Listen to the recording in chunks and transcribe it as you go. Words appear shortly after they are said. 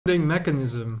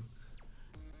Mechanism.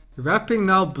 Wrapping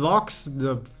now blocks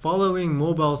the following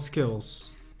mobile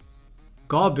skills: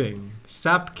 Gobbing,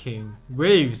 Sap King,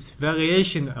 Waves,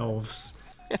 Variation Elves,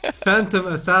 Phantom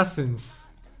Assassins,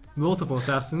 multiple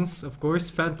assassins, of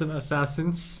course, Phantom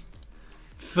Assassins,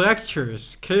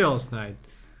 Fractures, Chaos Knight,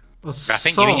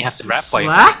 Wrapping? You mean you have to wrap while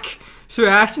Slack? So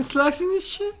action slacks in this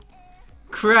shit?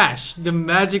 Crash, the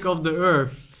magic of the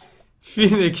earth,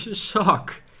 Phoenix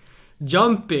Shock,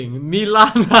 Jumping,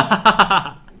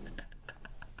 Milana.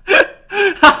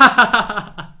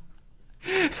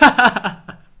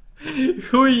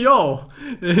 Huyo,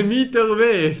 Meter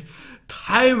Wave,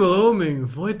 Time Roaming,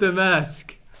 Void the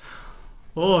Mask.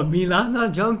 Oh,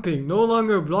 Milana Jumping, no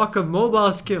longer block of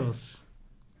mobile skills.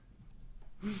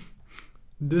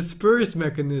 Disperse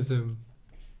Mechanism.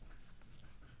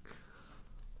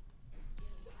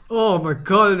 Oh my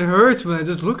god, it hurts when I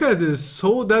just look at this.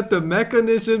 So that the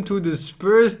mechanism to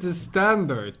disperse the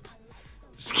standard.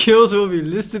 Skills will be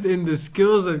listed in the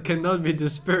skills that cannot be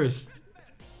dispersed.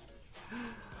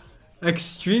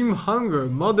 Extreme Hunger.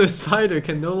 Mother Spider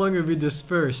can no longer be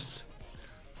dispersed.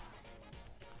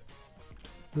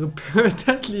 Repair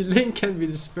Deadly Link can be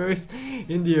dispersed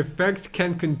in the effect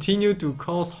can continue to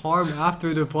cause harm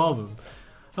after the problem.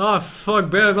 Ah fuck,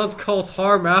 better not cause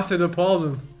harm after the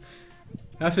problem.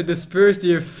 After disperse,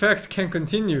 the effect can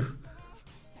continue.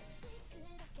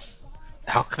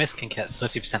 Alchemist can get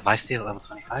 30% lifesteal at level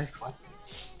 25? What?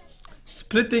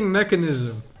 Splitting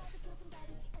Mechanism.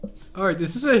 Alright,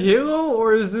 is this a hero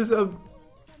or is this a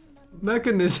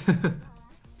mechanism?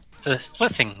 It's a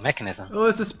splitting mechanism. Oh,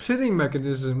 it's a splitting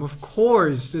mechanism, of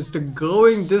course. It's the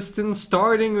going distance,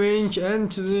 starting range,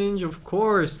 end range, of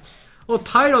course. Oh,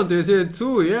 Tidal is here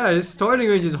too, yeah, his starting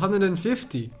range is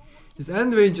 150. His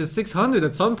end range is 600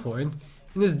 at some point,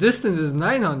 and his distance is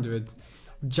 900.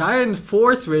 Giant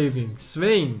Force Raving,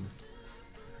 Swain.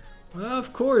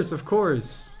 Of course, of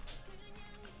course.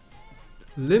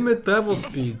 Limit travel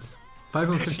speed.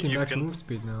 550 max move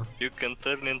speed now. You can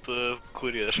turn into a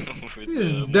courier with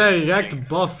This direct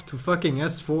buff to fucking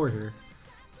S4 here.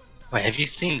 Wait, have you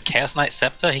seen Chaos Knight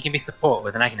Scepter? He can be support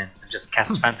with an Aghanim and just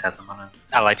cast Phantasm on an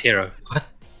allied hero. What?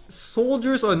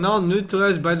 Soldiers are now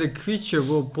neutralized by the creature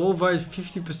will provide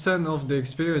 50% of the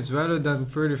experience rather than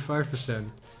 35%.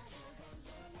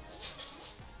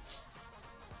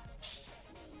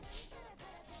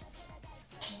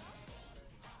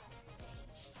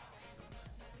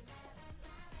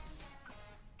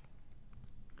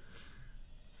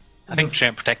 I think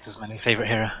Treant Protect is my favorite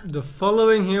hero. The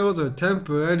following heroes are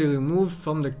temporarily removed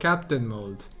from the captain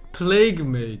mode: Plague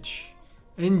Mage,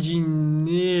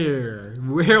 Engineer,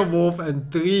 Werewolf,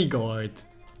 and Tree Guard.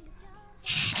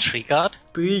 Tree Guard?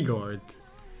 Tree Guard.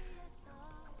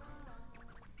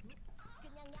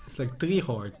 It's like Tree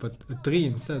Hard, but a tree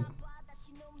instead.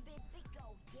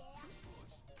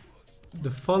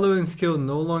 The following skill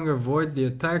no longer void the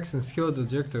attacks and skill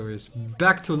trajectories.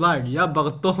 Back to Life,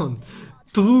 Yabarton,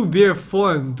 True Bear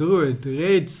Form, Druid,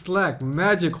 Raid Slack,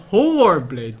 Magic, Horror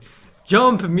Blade,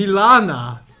 Jump,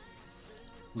 Milana.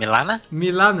 Milana?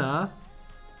 Milana.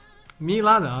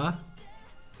 Milana.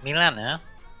 Milana?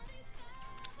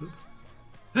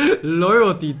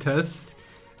 Loyalty Test.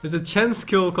 There's a chance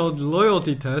skill called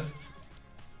Loyalty Test.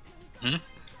 Hmm?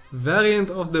 Variant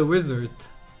of the Wizard.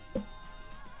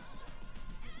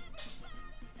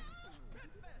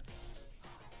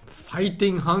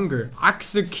 Fighting Hunger.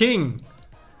 Axe King.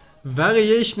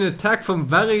 Variation attack from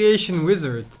Variation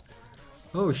Wizard.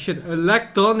 Oh shit,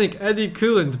 Electronic Eddy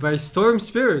Current by Storm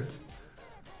Spirit.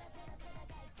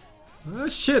 Oh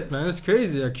shit, man, that's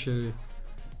crazy actually.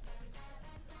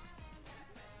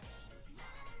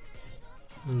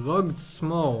 Rugged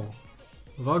Small.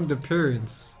 Rugged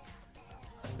Appearance.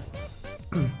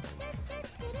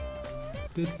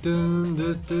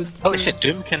 Holy shit,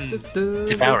 Doom can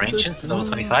devour ancients at level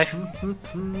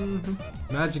 25?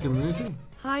 Magic Immunity?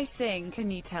 Hi Sing, can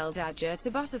you tell Dodger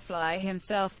to butterfly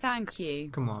himself? Thank you.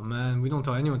 Come on, man. We don't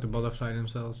tell anyone to butterfly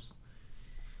themselves.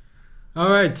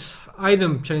 Alright.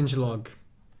 Item changelog.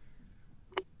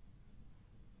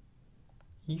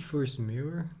 Ephor's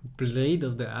Mirror. Blade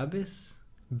of the Abyss.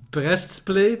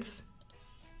 Breastplate.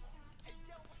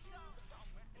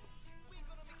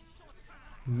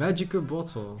 Magical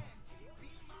Bottle.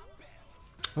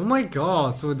 Oh my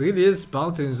god, so it really is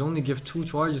Bounties only give 2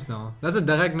 charges now. That's a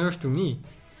direct nerf to me.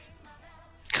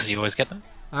 Because you always get them?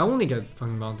 I only get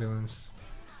fucking bounty limbs.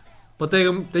 But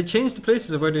they changed the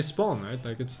places of where they spawn, right?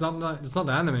 Like it's not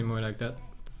the anime anymore like that.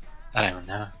 I don't even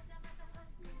know.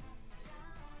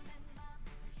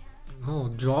 Oh,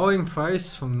 drawing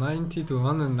price from 90 to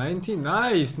 190.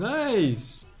 Nice,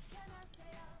 nice.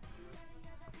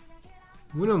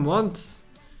 Wouldn't want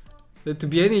it to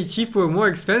be any cheaper or more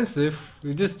expensive.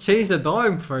 We just changed the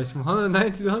drawing price from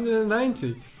 190 to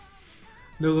 190.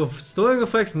 The restoring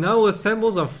effects now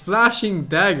assembles a flashing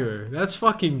dagger. That's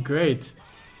fucking great.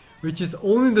 Which is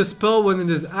only the spell when it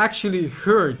is actually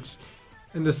hurt.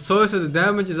 And the source of the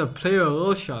damage is a player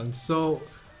Roshan. So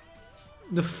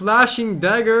the flashing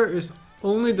dagger is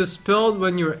only dispelled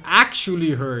when you're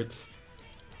actually hurt.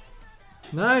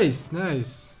 Nice,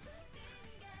 nice.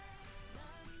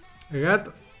 I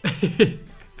got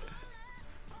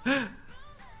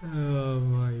oh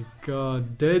my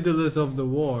god. Daedalus of the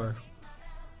War.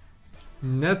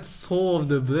 Net Soul of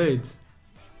the Blade.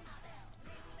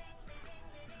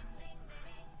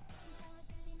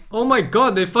 Oh my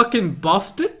god, they fucking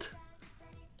buffed it?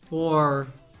 Or...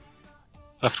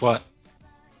 Buffed what?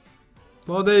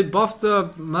 Well, they buffed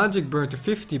the magic burn to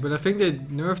 50, but I think they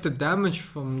nerfed the damage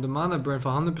from the mana burn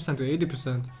from 100% to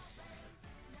 80%.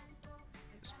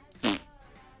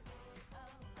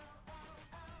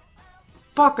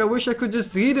 Fuck, I wish I could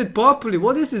just read it properly.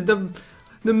 What is this?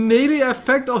 The melee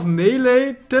effect of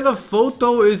melee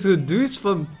telephoto is reduced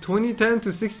from 2010 to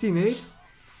 16.8?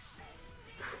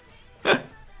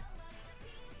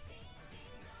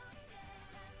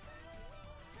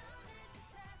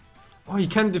 Oh, you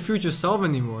can't defuse yourself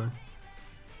anymore.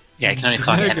 Yeah, you can only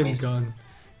target Dragon enemies. Gun.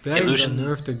 Dragon Gun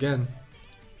Illusions. nerfed again.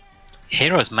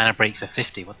 Hero's mana break for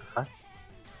 50, what the fuck?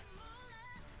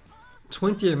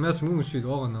 20 MS movement speed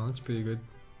all in all, that's pretty good.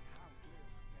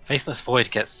 Faceless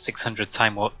Void gets 600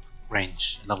 time warp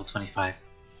range, level 25.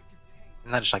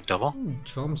 Isn't that just like double?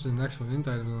 Trumps an actual int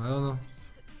item, I don't know.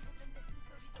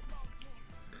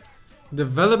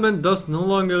 Development thus no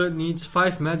longer needs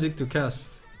 5 magic to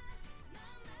cast.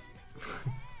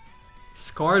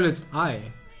 Scarlet's Eye.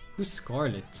 Who's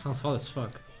Scarlet? Sounds hot as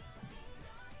fuck.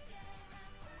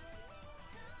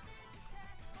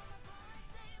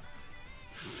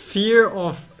 Fear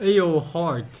of AO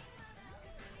Heart.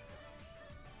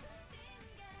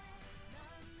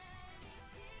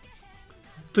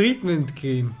 Treatment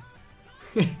cream.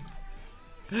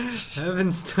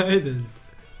 Haven't started.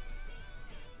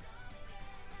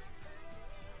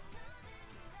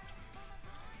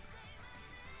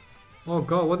 Oh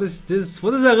god, what is this?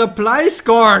 What is a reply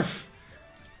scarf?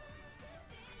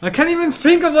 I can't even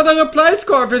think of what a reply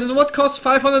scarf is. What costs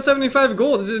 575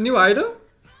 gold? Is it a new item?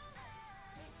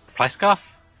 Reply scarf?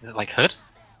 Is it like hood?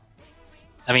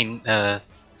 I mean,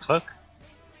 cloak?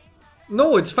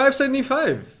 No, it's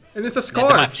 575. And it's a Yeah, scarf,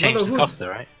 they might have not changed a the hood. cost though,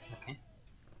 right? Okay.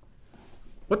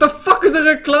 What the fuck is a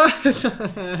reply?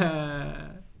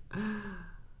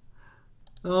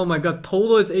 Oh my god,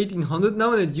 total is 1800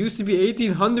 now and it used to be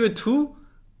 1800 too? Oh,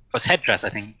 it's headdress, I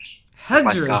think.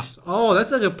 Reply Headdress! scarf. Oh,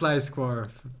 that's a reply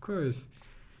scarf, of course.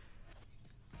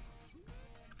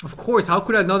 Of course, how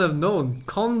could I not have known?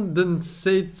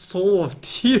 Condensate Soul of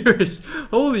Tears!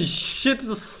 Holy shit,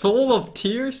 the Soul of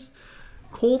Tears?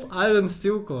 Cold Island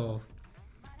Steel Claw.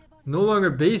 No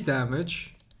longer base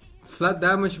damage. Flat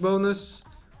damage bonus.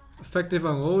 Effective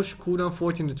on Roche, cooldown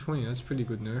 14 to 20. That's pretty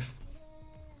good nerf.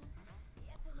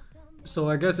 So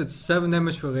I guess it's 7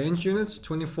 damage for ranged units,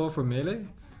 24 for melee.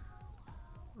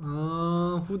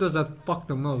 Who does that fuck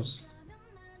the most?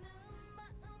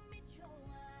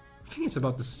 I think it's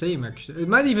about the same actually. It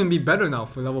might even be better now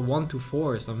for level 1 to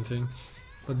 4 or something.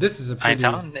 But this is a pretty...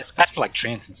 Pinetown? It's bad for like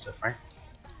treants and stuff, right?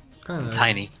 Kinda.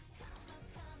 Tiny.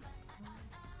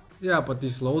 Yeah, but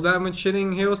these low damage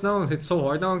hitting heroes now hit so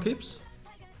hard now on keeps.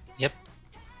 Yep.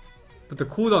 But the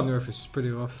cooldown nerf is pretty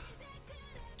rough.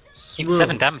 Even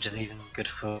 7 damage is even good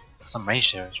for some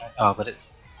range heroes, right? Oh, but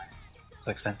it's so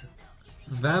expensive.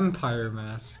 Vampire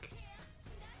Mask.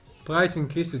 Price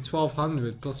increased to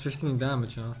 1200 plus 15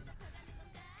 damage, huh?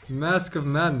 Mask of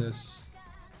Madness.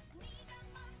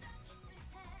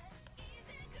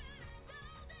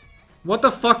 What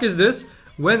the fuck is this?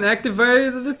 When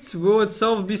activated, it will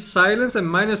itself be silenced and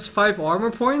minus 5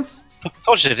 armor points?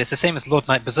 Told you, it's the same as Lord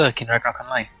Knight Berserk in Ragnarok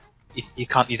Online. You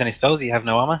can't use any spells, you have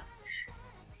no armor.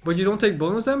 But you don't take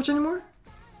bonus damage anymore?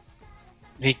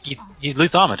 You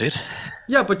lose armor, dude.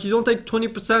 Yeah, but you don't take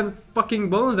 20% fucking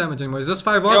bonus damage anymore. It's just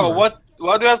 5 armor. Yo, what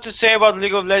do you have to say about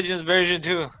League of Legends version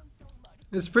 2?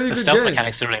 It's pretty The good stealth game.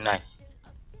 mechanics are really nice.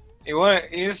 You want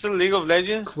to install League of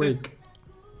Legends? Quake.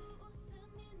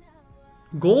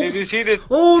 Gold? Did you see the?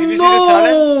 Oh did you see the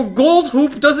talent? no! Gold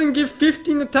Hoop doesn't give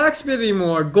 15 attack speed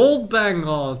anymore. Gold Bang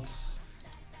odds.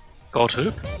 Gold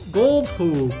hoop? Gold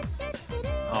Hoop.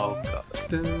 Oh god.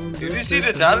 Did you see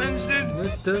the talents,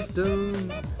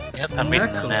 dude? Yep, I'm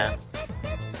reading them now.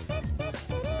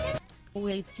 Oh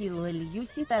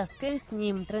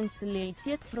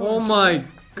my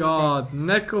god.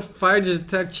 Necrophyte's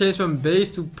attack changed from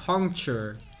base to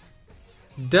puncture.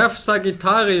 Death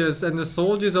Sagittarius and the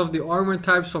soldiers of the armor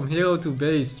types from hero to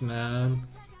base, man.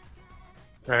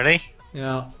 Really?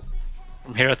 Yeah.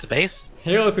 From hero to base?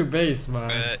 Hero to base,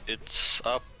 man. It's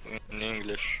up in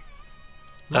English.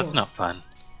 That's Oh. not fun.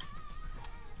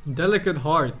 Delicate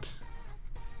Heart.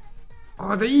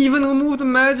 Oh, they even removed the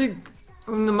magic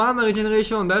on the mana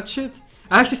regeneration on that shit?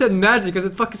 I actually said magic because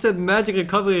it fucking said magic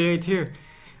recovery right here.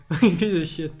 Piece of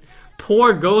shit.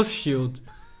 Poor Ghost Shield.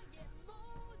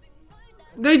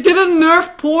 They didn't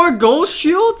nerf Poor Ghost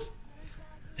Shield?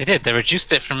 They did. They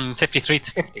reduced it from 53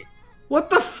 to 50. What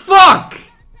the fuck?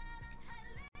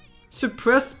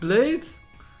 Suppressed Blade?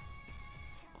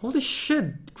 Holy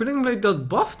shit. Critting Blade got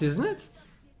buffed, isn't it?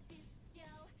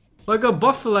 Well, I got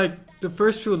buffed for like the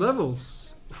first few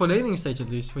levels. For laning stage at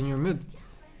least, when you're mid.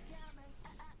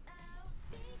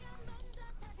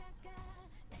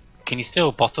 Can you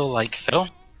still bottle like Phil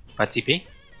by TP?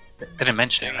 They didn't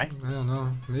mention it, right? I don't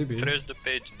know, maybe. Trace the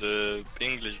page, the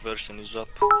English version is up.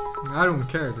 I don't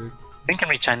care, dude. I think I can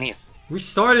read Chinese. We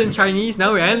started in Chinese,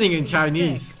 now we're ending in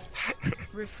Chinese.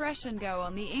 Refresh and go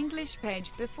on the English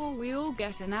page before we all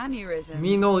get an aneurysm.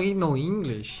 Me no read no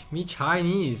English. Me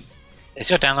Chinese. Is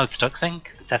your download SingSing,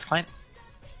 the test client?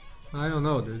 I don't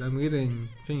know, dude. I'm reading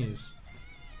thingies.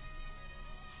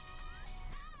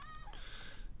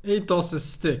 Athos is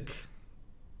stick.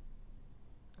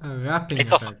 A wrapping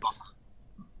It's also effect. awesome.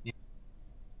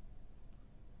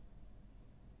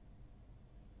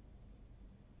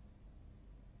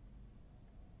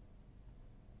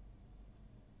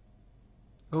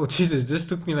 Oh Jesus, this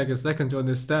took me like a second to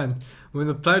understand. When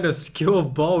applied a skill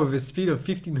ball with a speed of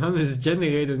 1500 is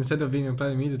generated instead of being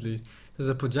applied immediately. There's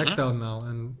a projectile now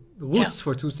and roots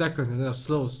for 2 seconds instead of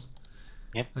slows.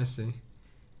 Yep. I see.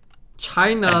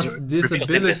 China's And it reveals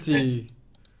this disability.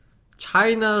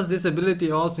 China's disability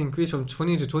also increased from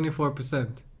 20 to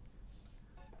 24%.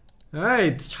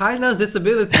 Alright, China's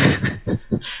disability.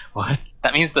 What?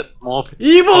 That means that more.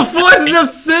 Evil forces of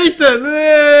Satan!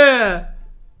 Yeah!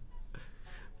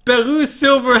 Peru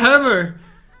Silver Hammer!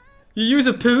 You use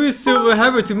a Peru Silver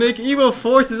Hammer to make evil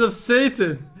forces of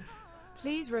Satan!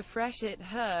 Please refresh, it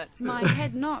hurts my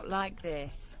head not like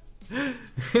this.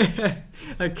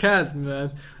 I can't,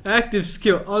 man. Active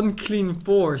skill, Unclean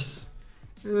Force.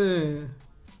 Yin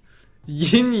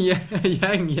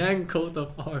Yang Yang coat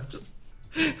of arms.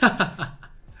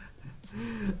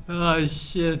 Oh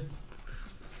shit.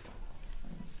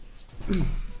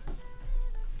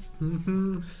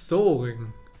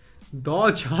 Soaring.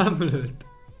 Dodge Amulet.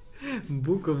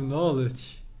 Book of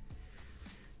Knowledge.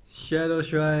 Shadow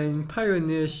Shrine.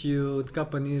 Pioneer Shield.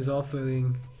 Japanese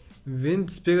Offering.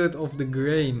 Wind Spirit of the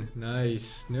Grain.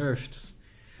 Nice. Nerfed.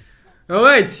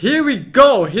 Alright, here we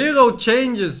go. Hero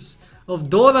changes of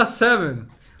Dota 7.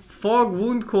 Fog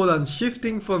Wound Cooldown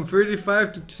shifting from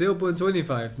 35 to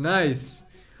 0.25. Nice.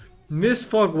 Miss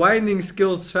Fog Winding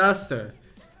skills faster.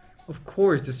 Of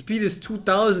course, the speed is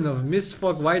 2000 of Miss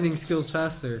Fog Winding skills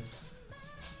faster.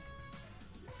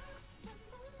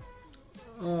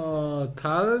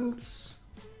 Talents?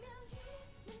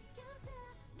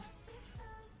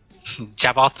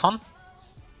 Jabaton?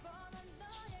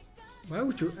 Why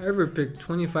would you ever pick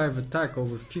 25 attack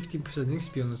over 50%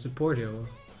 XP on a support hero?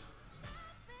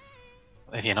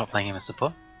 If you're not playing him as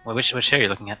support? Well, which hero are you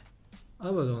looking at?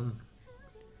 Abaddon.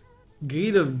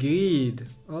 Greed of Greed.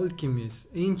 Alchemist.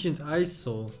 Ancient Ice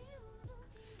Soul.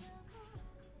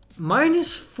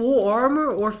 Minus 4 armor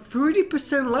or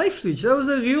 30% life leech. That was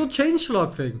a real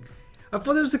changelog thing. I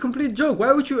thought it was a complete joke.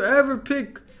 Why would you ever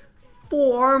pick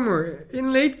 4 armor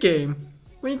in late game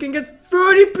when you can get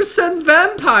 30%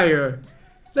 vampire?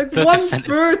 Like 30%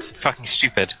 1/3. is fucking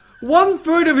stupid.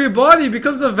 1/3 of your body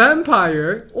becomes a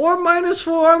vampire or minus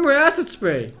 4 armor acid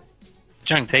spray.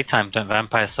 During daytime, don't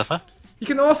vampires suffer? You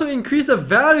can also increase the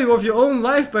value of your own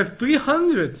life by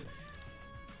 300.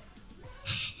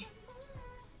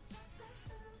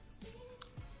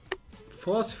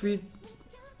 Phosphate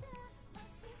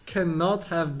cannot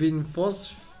have been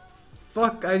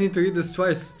Fuck, I need to read this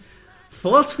twice.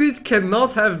 Phosphate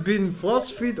cannot have been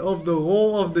phosphate of the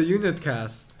roll of the unit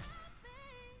cast.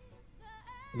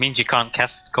 It means you can't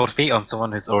cast Cold Feet on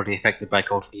someone who's already affected by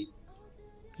Cold Feet.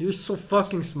 You're so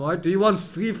fucking smart. Do you want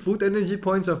 3 food energy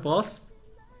points of frost?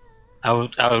 I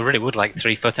really would like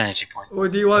 3 foot energy points. Or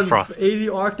do you want Frost. 80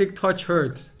 Arctic Touch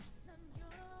Hurt?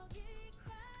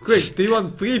 Great, do you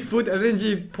want 3 foot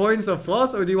energy points of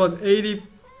frost or do you want 80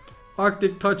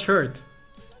 Arctic Touch Hurt?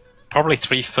 Probably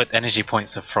 3 foot energy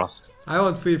points of Frost. I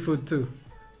want 3 foot too.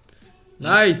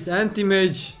 Nice,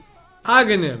 anti-mage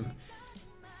Aghanim.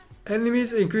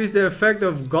 Enemies increase the effect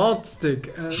of God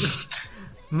Stick and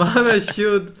Mana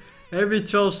Shield every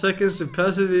 12 seconds to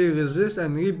passively resist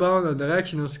and rebound a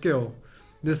directional skill.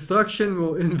 Destruction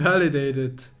will invalidate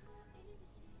it.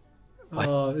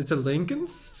 It's a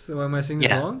Lincoln's? So am I saying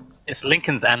this wrong? It's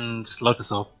Lincoln's and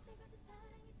Lotus Orb.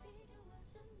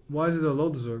 Why is it a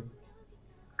Lotus Orb?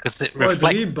 Because it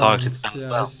reflects the targeted spam as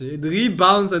well. I see. It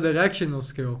rebounds a directional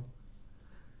skill.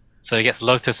 So he gets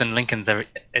Lotus and Lincoln's every...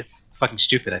 It's fucking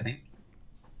stupid, I think.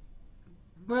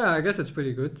 Well, I guess it's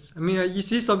pretty good. I mean, you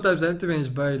see sometimes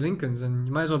anti-range buy Lincoln's, and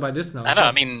you might as well buy this now. I know,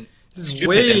 I mean... This is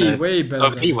way better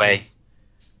OP than way. Lincoln's.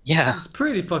 Yeah. It's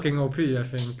pretty fucking OP, I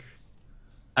think.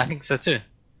 I think so too.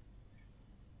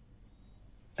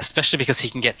 Especially because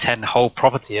he can get 10 whole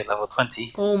property at level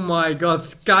 20. Oh my god,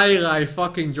 Skyrai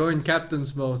fucking joined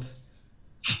Captain's mode.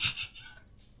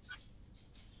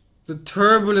 The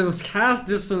turbulence cast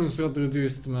distance got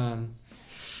reduced, man.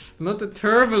 Not the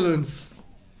turbulence.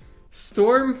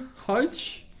 Storm,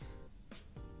 Hutch.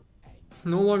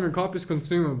 No longer copies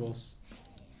consumables.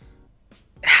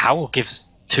 Howl gives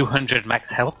 200 max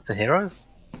health to heroes?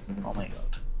 Oh my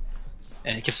god.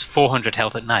 And it gives 400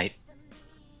 health at night.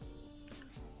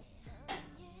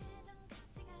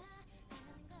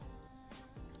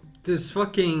 These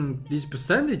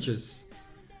percentages.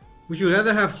 Would you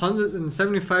rather have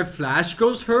 175 Flash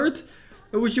Ghost hurt?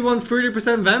 Or would you want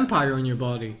 30% Vampire on your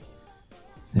body?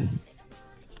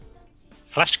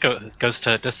 Flash Ghost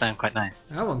hurt does sound quite nice.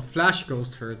 I want Flash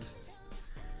Ghost hurt.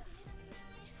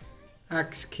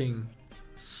 Axe King.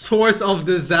 Source of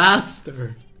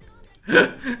Disaster.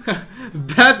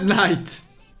 Bad Knight.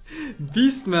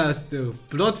 Beastmaster.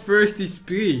 Bloodthirsty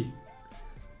Spree.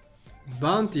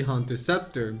 Bounty Hunter,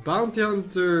 Scepter. Bounty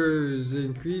Hunters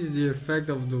increase the effect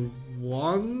of the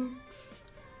wand.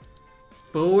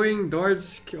 Throwing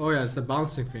darts. Oh yeah, it's the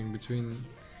bouncing thing between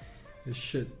the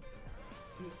shit.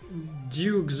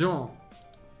 Duke Jean.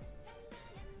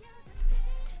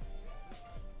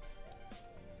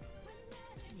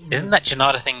 Isn't that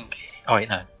Janata thing? Oh wait,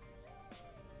 no.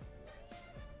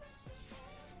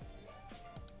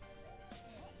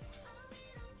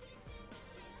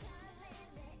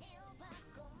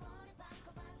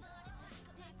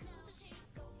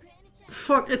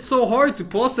 Fuck, it's so hard to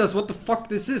process what the fuck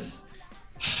this is.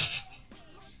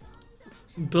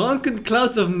 Drunken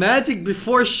Clouds of Magic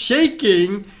before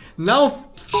shaking. Now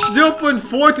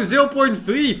 0.4 to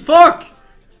 0.3. Fuck!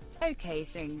 Okay,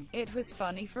 Sing. It was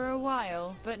funny for a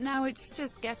while, but now it's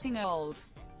just getting old.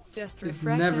 Just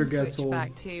refresh never and gets switch old.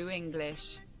 back to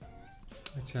English.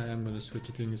 Actually, I am gonna switch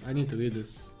it to English. I need to read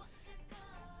this.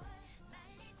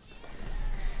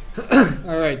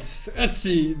 Alright, let's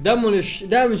see. Damage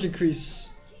increase.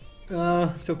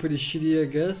 Still pretty shitty, I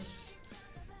guess.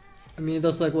 I mean, it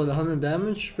does like what, 100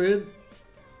 damage per hit?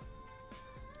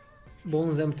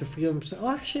 Bonus damage to 300%. Oh,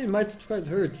 actually, it might quite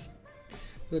hurt.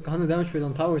 Like 100 damage per hit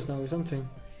on towers now or something.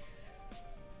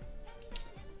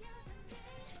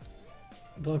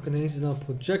 Drunken Haze is now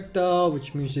projectile,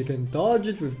 which means you can dodge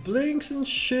it with blinks and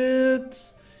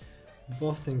shit.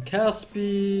 Buffed in cast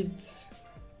speed.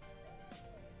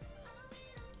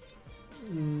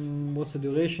 What's the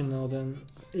duration now then?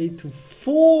 8 to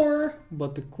 4,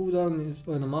 but the cooldown is,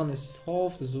 or the mana is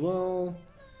halved as well.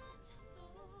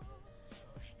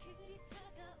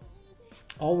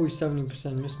 Always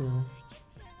 70% miss now.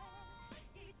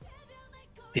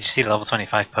 Did you see the level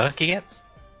 25 perk he gets?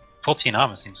 14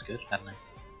 armor seems good, I don't know.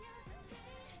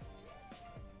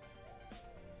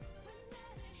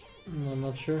 No, I'm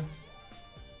not sure.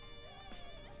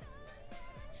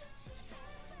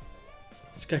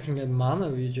 This guy can get mana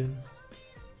regen.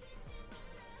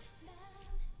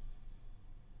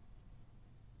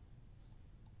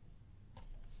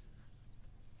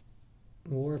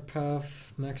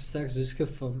 Warpath, max stacks, just get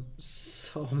from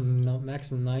some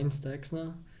max 9 stacks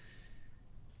now.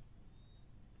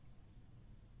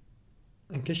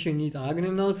 I guess you need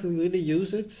Aghanim now to really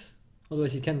use it.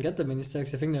 Otherwise you can't get that many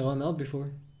stacks. I think they run out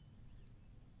before.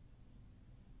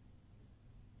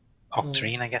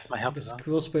 Octarine, I guess, might help as well.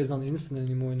 Crossplay is not instant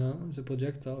anymore now. It's a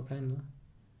projectile, kinda.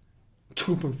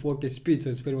 2.4k speed, so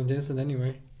it's pretty much instant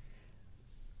anyway.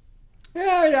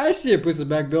 Yeah, I see a push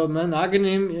back build, man.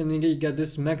 Aghanim, and then you get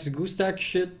this max goose stack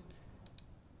shit.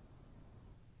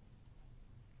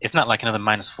 Isn't that like another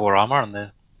 -4 armor on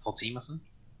the whole team or something?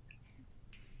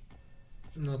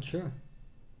 Not sure.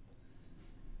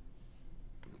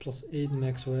 Plus 8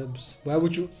 max webs. Why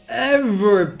would you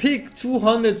ever pick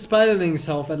 200 Spiderling's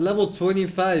health at level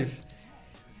 25?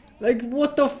 Like,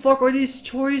 what the fuck are these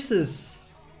choices?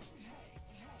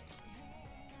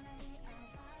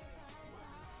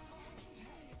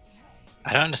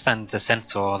 I don't understand the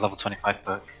Centaur level 25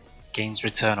 perk. Gains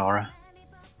return aura.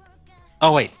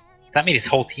 Oh wait, does that mean his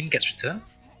whole team gets return?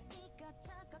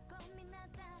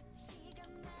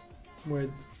 Wait.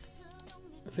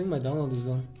 I think my download is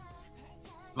done.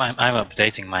 I'm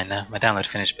updating mine now. My download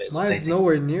finished, but it's Mine's updating.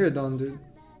 nowhere near done, dude.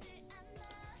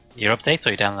 Your update or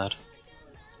your download?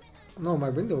 No, my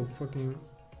window fucking...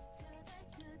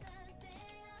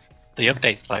 The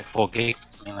update's like 4 gigs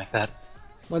or something like that.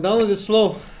 My download is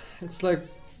slow. It's like...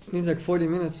 needs like 40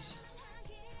 minutes.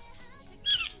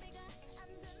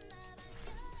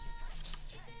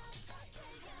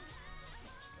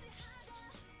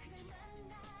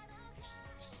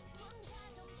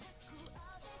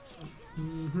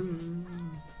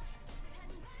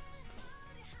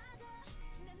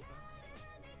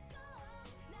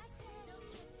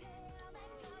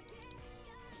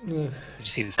 Ugh, Did you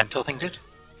see the Centaur thing, dude?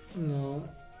 no.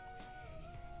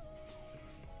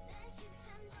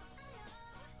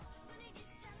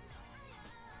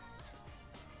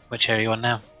 Which area are you on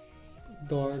now?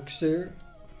 Darkseer.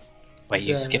 Wait,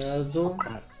 you skipped. Dazzle, Oh,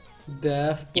 crap.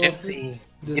 Death You didn't Prophet, see.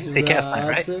 You didn't see Chaos Knight,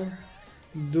 right? Disruptor,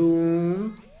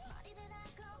 Doom.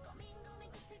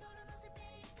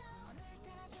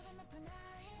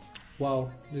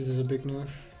 Wow, this is a big nerf.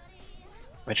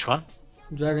 Which one?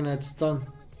 Dragon Knight stun.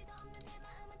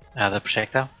 The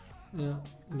projectile. Yeah,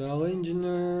 the orange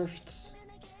nerfed.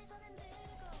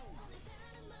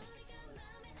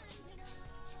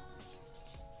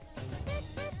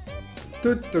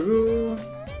 Toot-toot.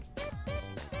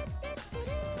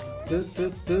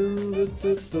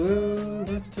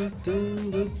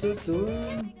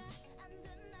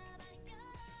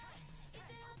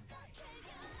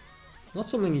 Not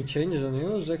so many changes on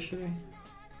heroes actually.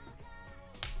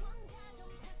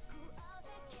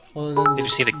 Other than Did you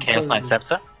see the this Chaos Knight current-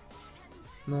 Scepter?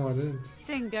 No, I didn't.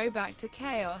 Sing go back to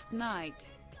Chaos Knight.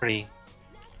 Pretty.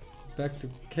 Back to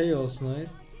Chaos Knight.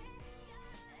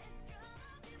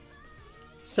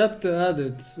 Scepter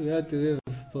added. We had to live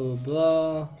blah blah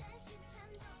blah.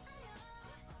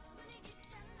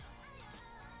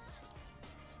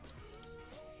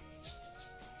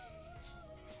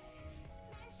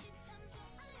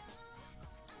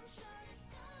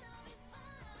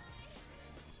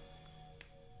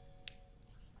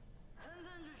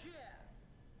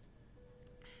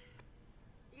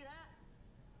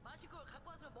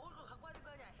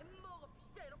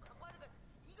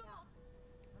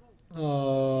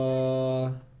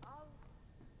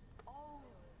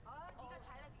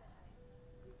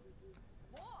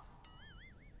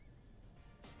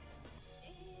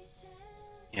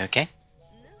 You okay?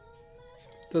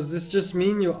 Does this just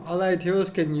mean your allied heroes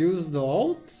can use the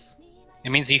ult? It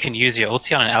means you can use your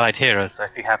ulti on an allied hero, so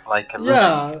if you have like a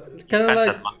Yeah, kind of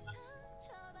like. Phantasma.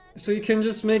 So you can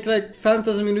just make like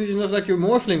phantasm illusion of like your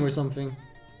morphling or something.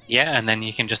 Yeah, and then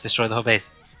you can just destroy the whole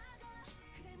base.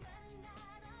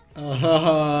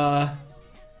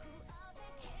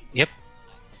 Yep.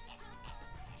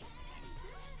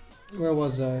 Where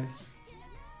was I?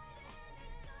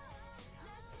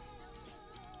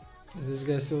 Is this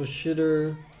guy still a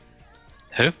shitter?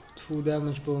 Who? 2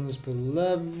 damage bonus per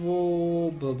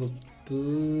level. Blah blah blah.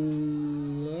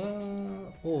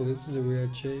 Oh, this is a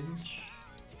weird change.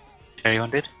 Everyone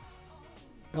did?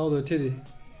 Oh, the titty.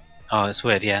 Oh, it's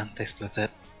weird, yeah, they split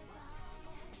it.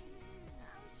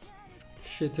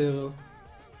 Shit hero.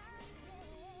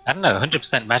 I don't know,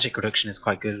 100% magic reduction is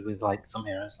quite good with like some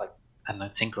heroes, like, I don't know,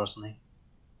 Tinker or something.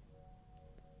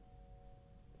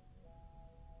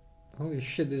 Holy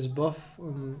shit, this buff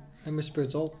on Ember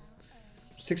Spirit's ult.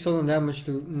 600 damage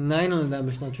to 900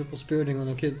 damage now, triple spiriting on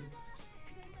a kid.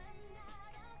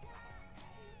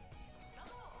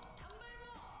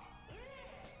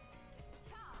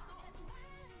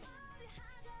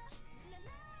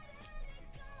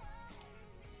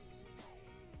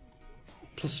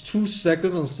 Plus 2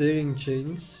 seconds on Searing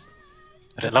Chains.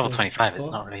 But at level What the 25, it's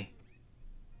fuck? not really.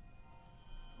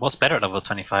 What's better at level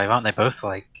 25? Aren't they both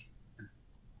like.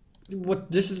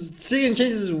 What this is, Searing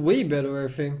Chains is way better, I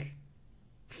think.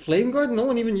 Flame Guard? No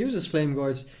one even uses Flame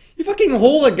Guards. You fucking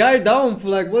hold a guy down for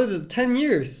like, what is it, 10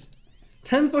 years?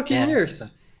 10 fucking Yeah, years.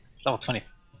 It's level 20.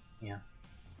 Yeah.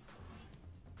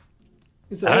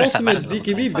 It's I the don't know if that ultimate matters at level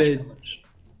BKB 25 bait. that much.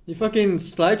 You fucking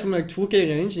slide from like 2k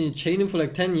range and you chain him for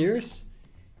like 10 years.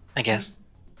 I guess.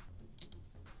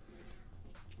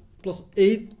 Plus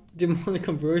 8 demonic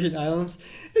conversion islands.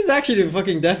 This is actually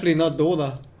fucking definitely not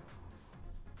Dota.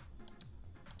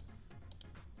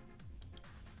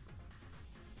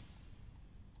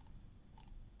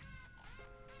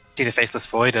 See the Faceless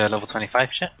Void, level 25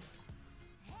 shit?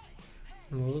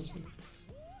 What was it?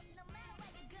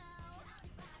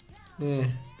 Yeah.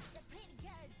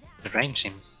 The range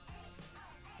seems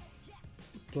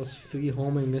Plus 3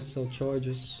 homing missile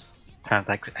charges. sounds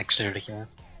like actually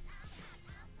ridiculous.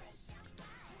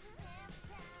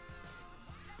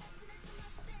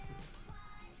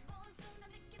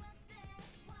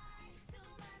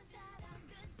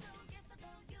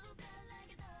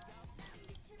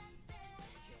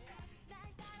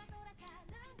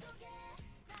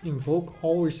 Invoke,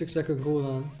 always 6-second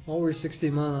cooldown, always 60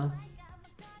 mana.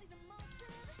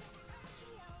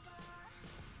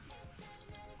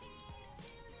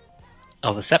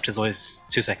 Oh, the Scepter's always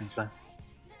 2 seconds though.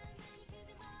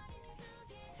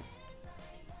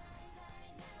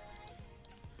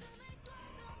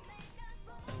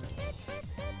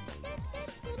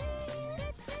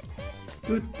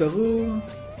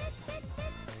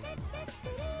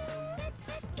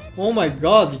 Oh my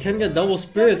god, you can get double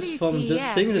spirits from just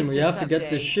WTF things is anymore, you have to this get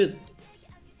this update? shit.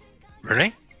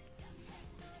 Really?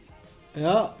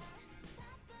 Yeah,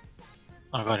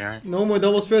 Oh god, you're right. no more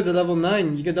double spirits at level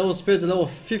 9, you get double spirits at level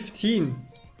 15.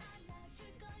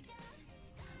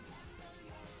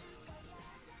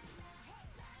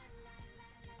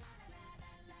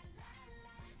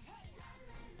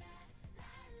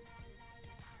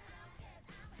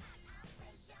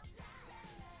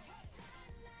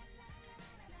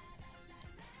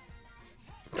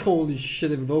 Holy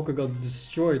shit, Invoker got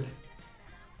destroyed.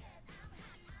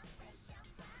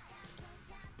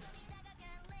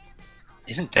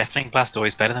 Isn't Deafening Blast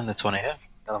always better than the Tornado?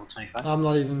 At level 25? I'm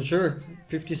not even sure.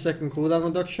 50-second cooldown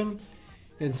reduction.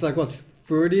 It's like what,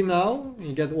 30 now?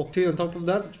 You get Octane on top of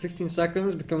that. 15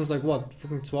 seconds becomes like what,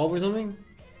 fucking 12 or something?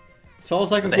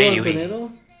 12-second The cooldown AoE.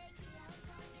 tornado?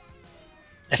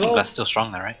 Deafening Blast's still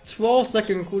strong though, right?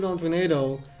 12-second cooldown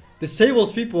tornado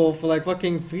disables people for like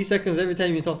fucking 3 seconds every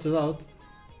time you toss it out.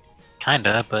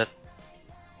 Kinda, but...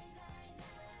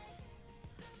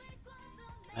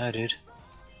 No, dude.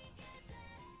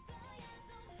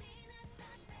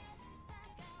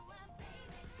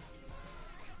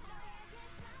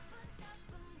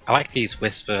 I like these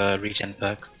Whisper regen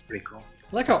perks, it's pretty cool.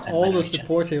 I like how Plus 10 all mana the regen.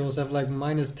 support heroes have like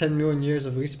minus 10 million years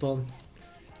of respawn.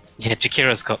 Yeah,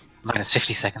 Jakira's got minus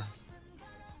 50 seconds.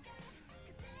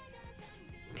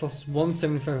 Plus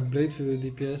 175 blade for the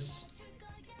DPS.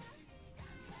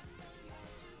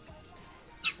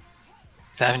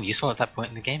 Is that even useful at that point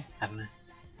in the game? I don't know.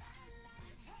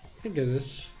 I think it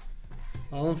is.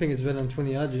 I don't think it's better than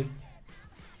 20 Agi.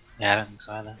 Yeah, I don't think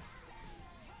so either.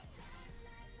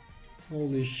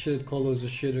 Holy shit, Kolo's a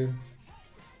shitter.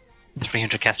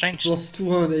 300 cast range? Plus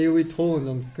 200 AoE Torrent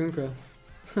on Kunkka.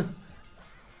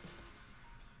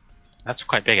 That's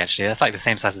quite big actually, that's like the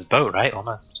same size as Boat, right?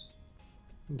 Almost.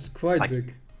 It's quite Like-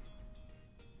 big.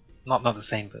 Not the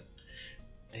same, but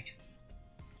big.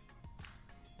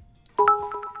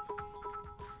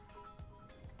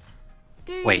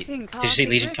 Do you Wait, think did you see Ark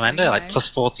is Legion broken, Commander? Like though? plus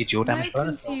 40 dual No damage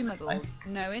bonus? That was nice. consumables,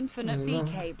 no infinite Yeah.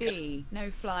 BKB, no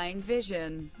flying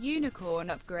vision, unicorn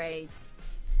upgrades.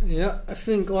 Yeah, I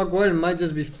think Arc Warden might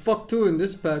just be fucked too in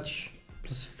this patch.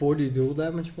 Plus 40 dual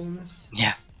damage bonus.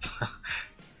 Yeah.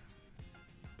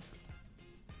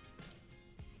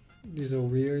 These are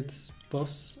weird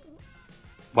buffs.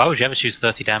 Why would you ever choose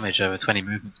 30 damage over 20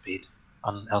 movement speed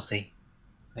on LC?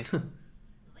 Like,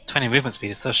 20 movement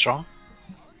speed is so strong.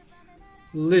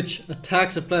 Lich,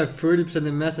 attacks apply 30%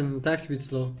 in mass and attack speed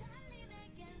slow.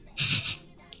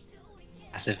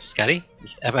 Massive Scatty.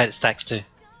 How about it stacks too?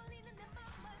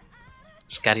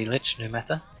 Scatty Lich, new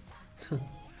meta.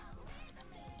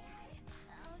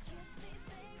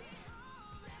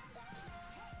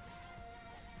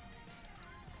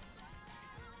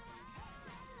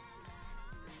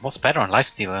 What's better on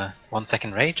Lifestealer? 1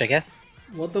 second rage, I guess?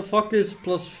 What the fuck is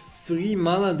plus 3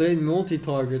 mana drain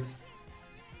multi-target?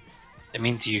 It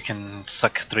means you can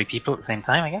suck 3 people at the same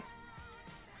time, I guess?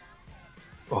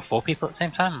 Or 4 people at the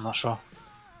same time? I'm not sure.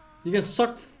 You can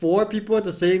suck 4 people at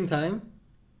the same time?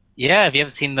 Yeah, have you ever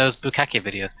seen those Bukake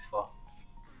videos before?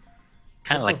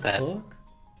 Kinda What like the that. fuck?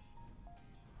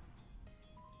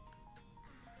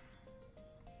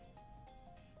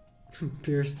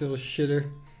 Pierce still shitter.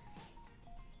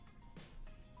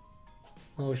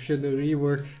 Oh shit, the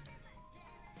rework.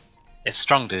 It's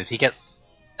strong, dude. He gets...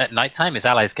 At nighttime, his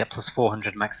allies get plus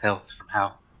 400 max health from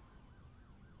How.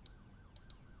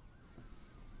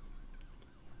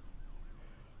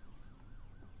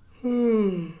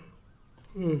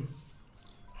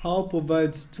 How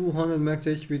provides 200 max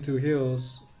HP to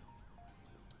heroes.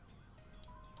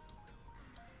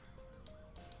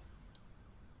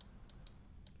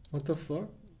 What the fuck?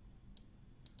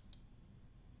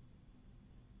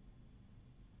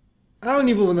 I don't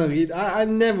even wanna read. I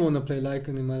never wanna play Lycan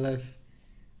in my life.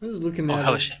 I'm just looking Oh, at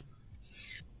hell it. shit.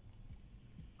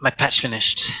 My patch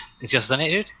finished. Is yours done it,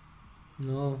 dude?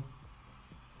 No.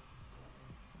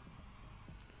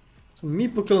 So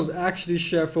meeple clones actually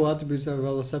share full attributes and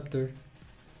well a scepter.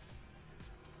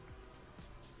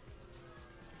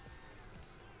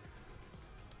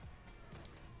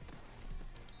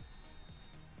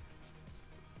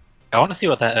 I want to see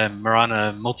what that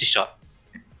Mirana multi-shot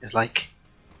is like.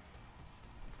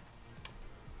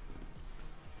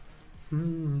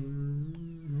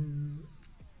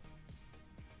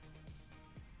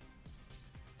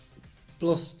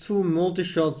 +2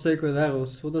 multi-shot sacred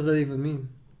arrows. What does that even mean?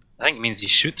 I think it means you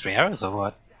shoot 3 arrows or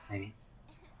what? Maybe.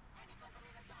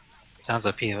 Sounds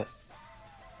OP, but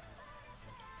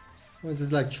What is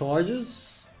it, like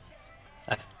charges?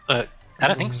 I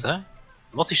don't think so.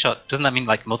 Multi-shot, doesn't that mean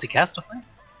like multicast or something?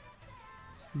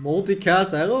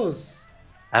 Multicast arrows?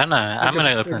 I don't know. I'm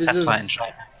gonna open like the test just flight and try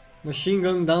it. Machine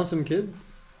gun down some kid?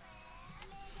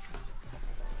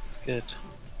 It's good.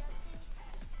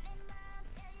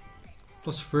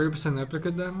 Plus 30%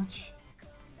 replicate damage?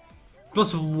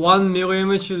 Plus 1 mirror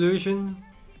image illusion?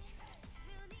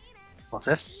 What's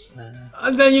this?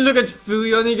 And then you look at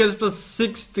Furion, he gets plus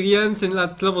 6 treants in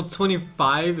at level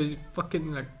 25. It's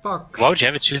fucking like fuck. Why would you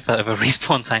ever choose that over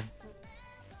respawn time?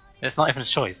 It's not even a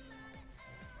choice.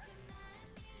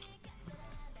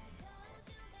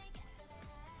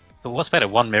 But what's better,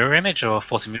 1 mirror image or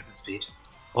 40 movement speed?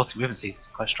 40 movement speed is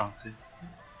quite strong too.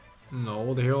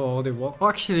 No, the hero already walk. Oh,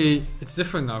 actually, it's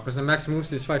different now because the max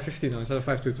moves is 550 now instead of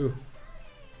 522.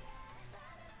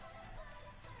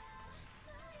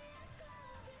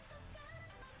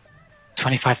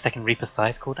 "25-second Reaper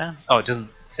Scythe cooldown?" Oh, it doesn't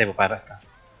disable buyback though.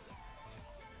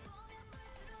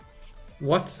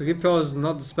 What? Repel is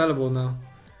not dispellable now.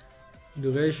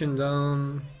 Duration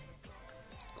down.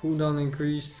 Cooldown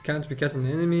increased. Can't be cast on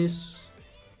enemies.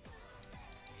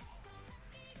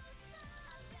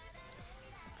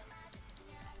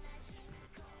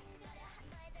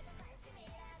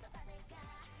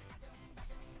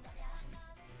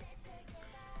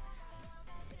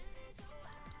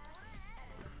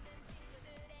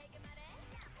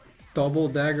 Double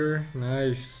dagger.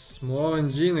 Nice. More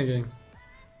RNG in the game.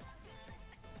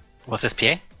 What's this,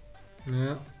 PA?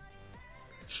 Yeah.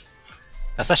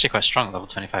 That's actually quite strong, level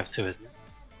 25 too, isn't it?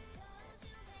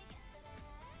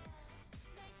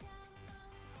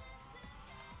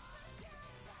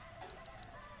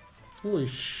 Holy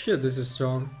shit, this is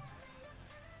strong.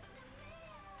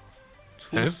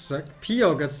 Who?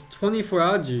 PL gets 24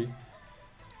 Agi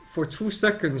for 2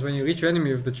 seconds when you reach your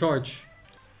enemy with the charge.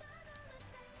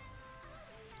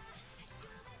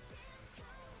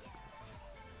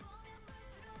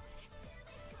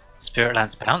 Spirit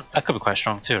Lance Bounce? That could be quite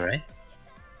strong too, right?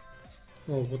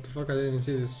 Oh, what the fuck, I didn't even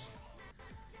see this.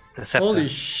 The Scepter. Holy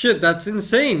shit, that's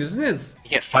insane, isn't it? You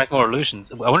get 5 more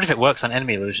illusions. I wonder if it works on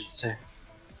enemy illusions too.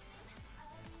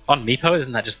 On Meepo,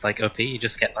 isn't that just like OP? You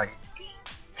just get like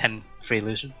 10 free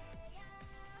illusions.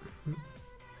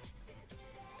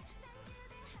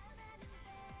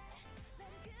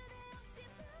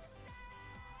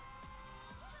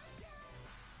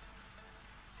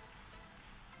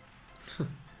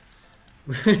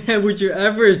 Would you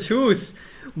ever choose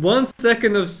 1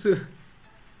 second of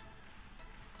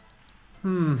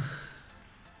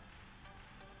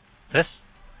This?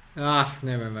 Ah,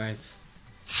 never mind.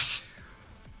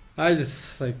 I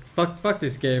just like fuck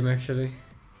this game actually.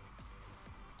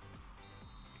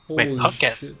 Wait, Holy Puck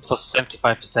gets shit. plus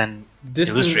 75% Distance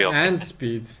illusory and almost.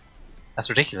 speed. That's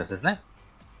ridiculous, isn't it?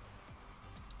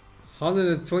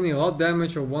 120 lot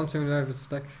damage or 175 with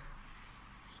stacks.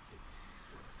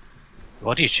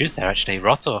 What do you choose there actually?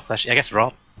 Rot or Flesh? I guess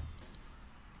Rot.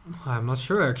 I'm not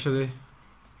sure actually.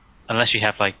 Unless you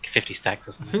have like 50 stacks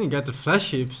or I something. think you get the flesh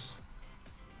heaps.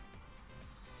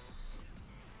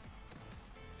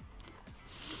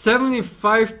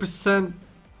 75%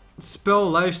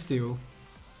 spell lifesteal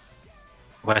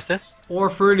Where's this? or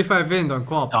 35 int on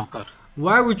Quap. Oh god.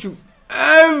 Why would you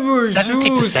ever 70%?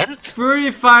 choose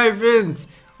 35 int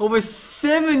over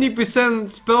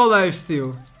 70% spell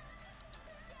lifesteal?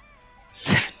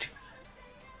 70%.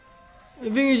 I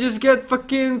think you just get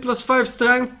fucking plus 5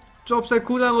 strength, drops that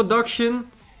cooldown reduction,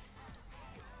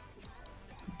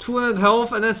 200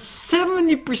 health, and then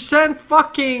 70%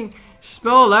 fucking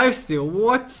spell lifesteal.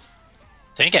 What?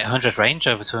 Don't you get 100 range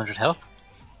over 200 health?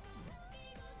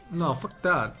 No, fuck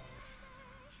that.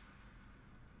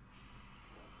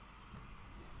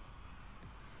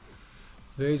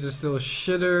 Razor still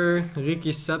shitter.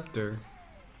 Riki Scepter.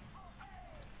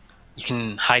 You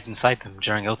can hide inside them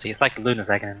during ulti. It's like Luna's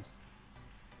Aghanim's.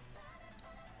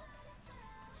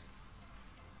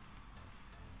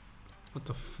 What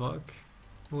the fuck?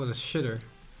 What a shitter.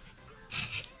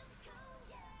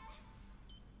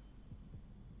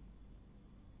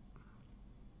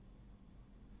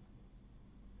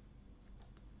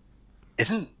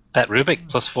 Isn't that Rubik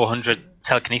plus 400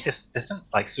 telekinesis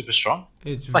distance like super strong?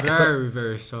 It's like a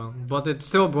very strong, but it's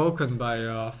still broken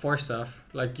by force staff.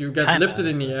 Like you get Kinda. lifted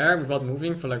in the air without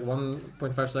moving for like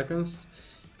 1.5 seconds.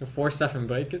 You can force staff and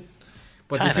break it.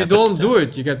 But if Kinda, you but don't still. do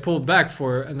it, you get pulled back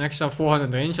for an extra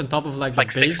 400 range on top of like It's the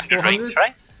like base 600 400. range,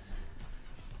 right?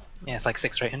 Yeah, it's like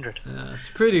 6 or 800. Yeah, it's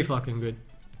pretty fucking good.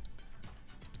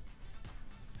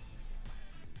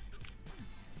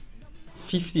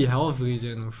 50 health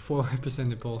regen or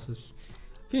 4% impulses.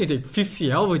 I think you take 50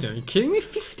 health regen. Are you kidding me?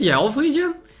 50 health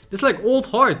regen? It's like old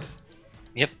heart.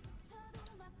 Yep.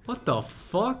 What the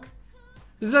fuck?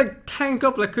 It's like tank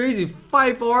up like crazy.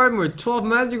 5 armor, 12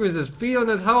 magic resist,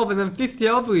 300 health, and then 50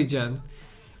 health regen.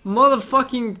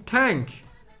 Motherfucking tank.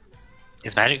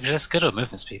 Is magic resist good or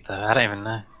movement speed though? I don't even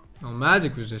know. No,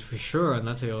 magic resist for sure on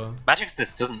that hero. Magic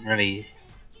resist doesn't really.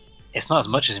 It's not as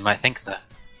much as you might think though.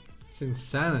 It's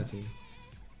insanity.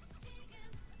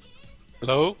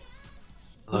 Hello?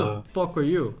 Who the fuck are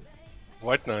you?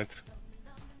 White Knight.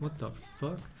 What the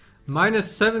fuck?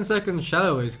 Minus 7 second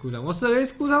shadow race cooldown. What's the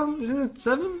race cooldown? Isn't it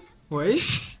 7 or 8?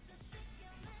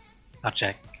 I'll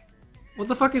check. What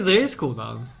the fuck is race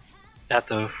cooldown?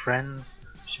 Shadow friends.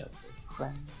 Shadow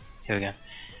friend. Here we go.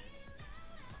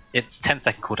 It's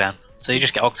 10-second cooldown. So you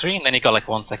just get Oxry and then you got like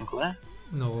 1 second cooldown.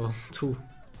 No, 2.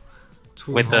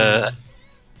 2 With the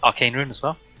Arcane Rune as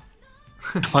well.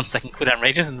 1 second cooldown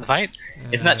rages in the fight.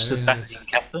 Isn't that just as fast as you can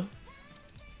cast them?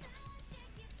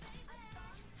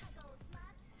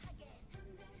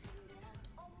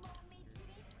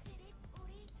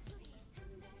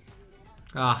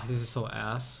 Ah, this is so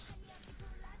ass.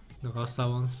 The Rasta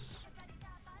ones.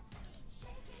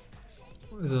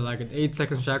 Is it like an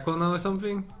 8-second shackle now or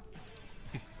something?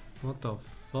 What the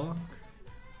fuck?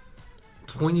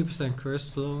 20% curse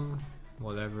slow?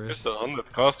 Whatever. Just the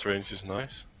 100 cast range is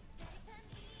nice.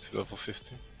 It's level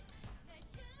 50.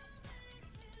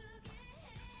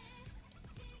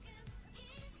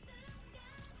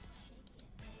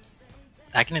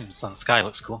 Aghanims on Sky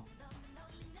looks cool.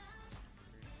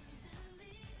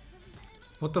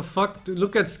 What the fuck?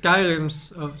 Look at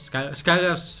Skyrim's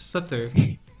Skyrim's scepter.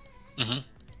 Mm-hmm.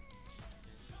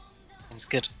 Seems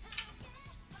good.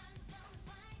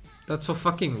 That's so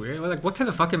fucking weird. Like, what kind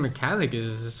of fucking mechanic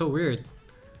is this? It's so weird.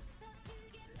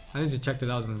 I need to check it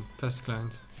out in test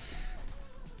client.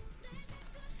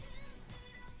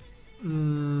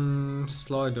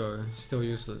 Slider, still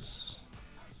useless.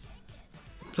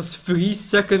 Plus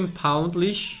 3-second pound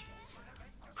leash.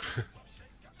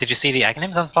 Did you see the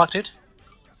Aghanims on Slark, dude?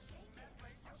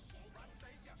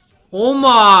 Oh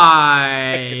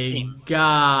my 15.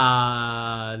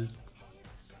 god.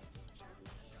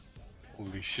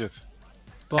 Holy shit.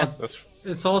 But That's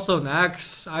it's also an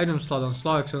axe item slot on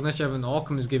Slark, so unless you have an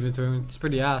alchemist give it to him, it's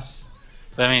pretty ass.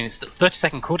 But I mean, it's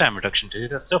 30-second cooldown reduction,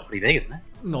 dude. That's still pretty big, isn't it?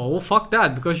 No, fuck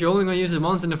that, because you're only gonna use it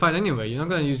once in the fight anyway. You're not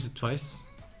gonna use it twice.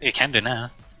 You can do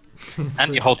now.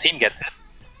 And your whole team gets it.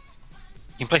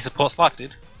 You can play support Slark,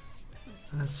 dude.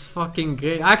 That's fucking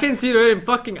great. I can see already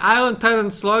fucking Island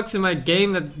Titan Slugs in my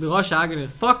game that rush Agony.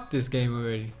 Fuck this game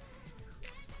already.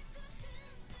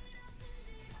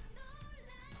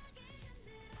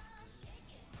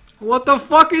 What the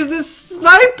fuck is this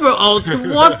sniper ult?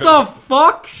 What the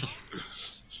fuck?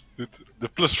 the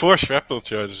 +4 shrapnel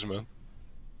charges, man.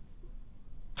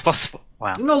 Plus,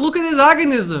 wow. No, look at his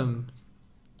agonism.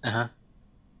 Uh-huh.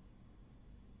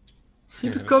 He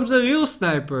becomes a real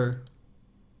sniper.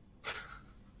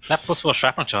 That +4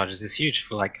 shrapnel charges is huge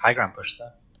for like high ground push,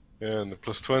 though. Yeah, and the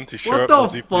 +20 the shrapnel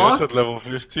DPS fuck? at level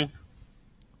 15.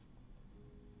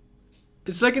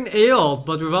 It's like an A ult,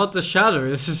 but without the shatter.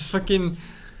 This is fucking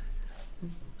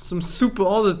some super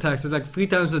ult attacks. It's like 3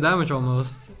 times the damage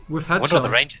almost. With I wonder what headshot. the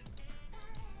range is.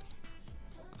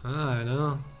 Ah, I don't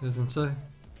know. Doesn't say.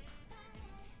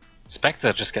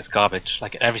 Spectre just gets garbage.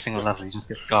 Like at every single level, he just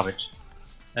gets garbage.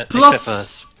 Except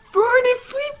Plus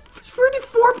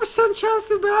 34% chance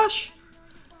to bash.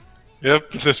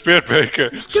 Yep, the Spirit Breaker.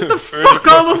 Get the fuck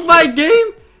out of my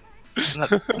game! isn't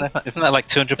that like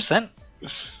 200%?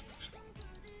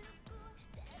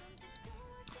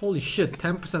 Holy shit,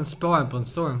 10% spell amp on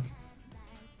Storm.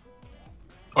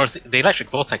 Or is the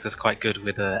electric vortex is quite good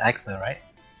with Axe though, right?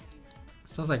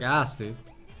 Sounds like ass, dude.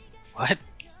 What?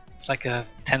 It's like a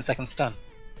 10-second stun.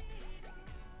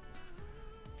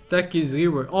 Deck is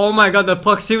rework. Oh my god, the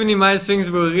proximity mines things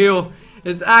were real.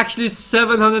 It's actually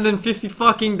 750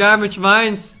 fucking damage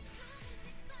mines.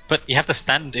 But you have to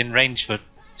stand in range for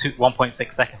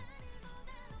 1.6 seconds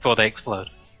before they explode.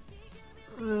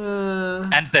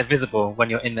 And they're visible when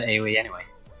you're in the AoE anyway.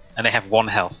 And they have 1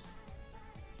 health.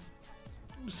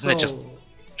 Isn't it just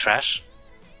trash?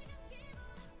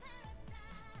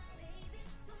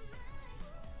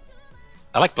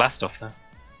 I like blast off though.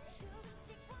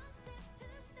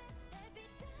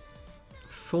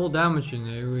 Full damage in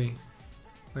AoE.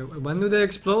 Wait, when do they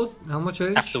explode? How much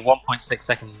range? After 1.6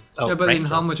 seconds. Oh, yeah, but in range,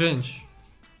 how much range?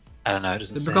 I don't know. It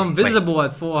doesn't They say. become Wait. visible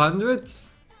at 400?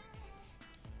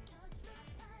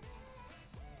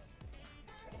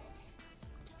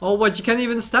 Oh, what? You can't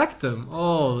even stack them?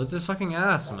 Oh, it's just fucking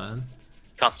ass, man.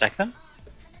 Can't stack them?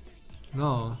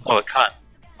 No. Oh, it can't.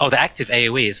 Oh, the active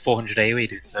AoE is 400 AoE,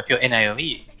 dude. So if you're in AoE,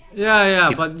 you can, Yeah,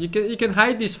 Skip. but you can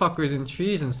hide these fuckers in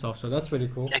trees and stuff, so that's pretty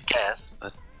cool. I guess,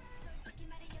 but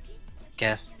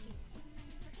guess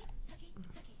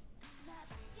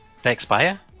they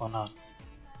expire or not?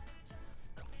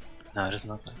 No, it doesn't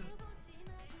look like.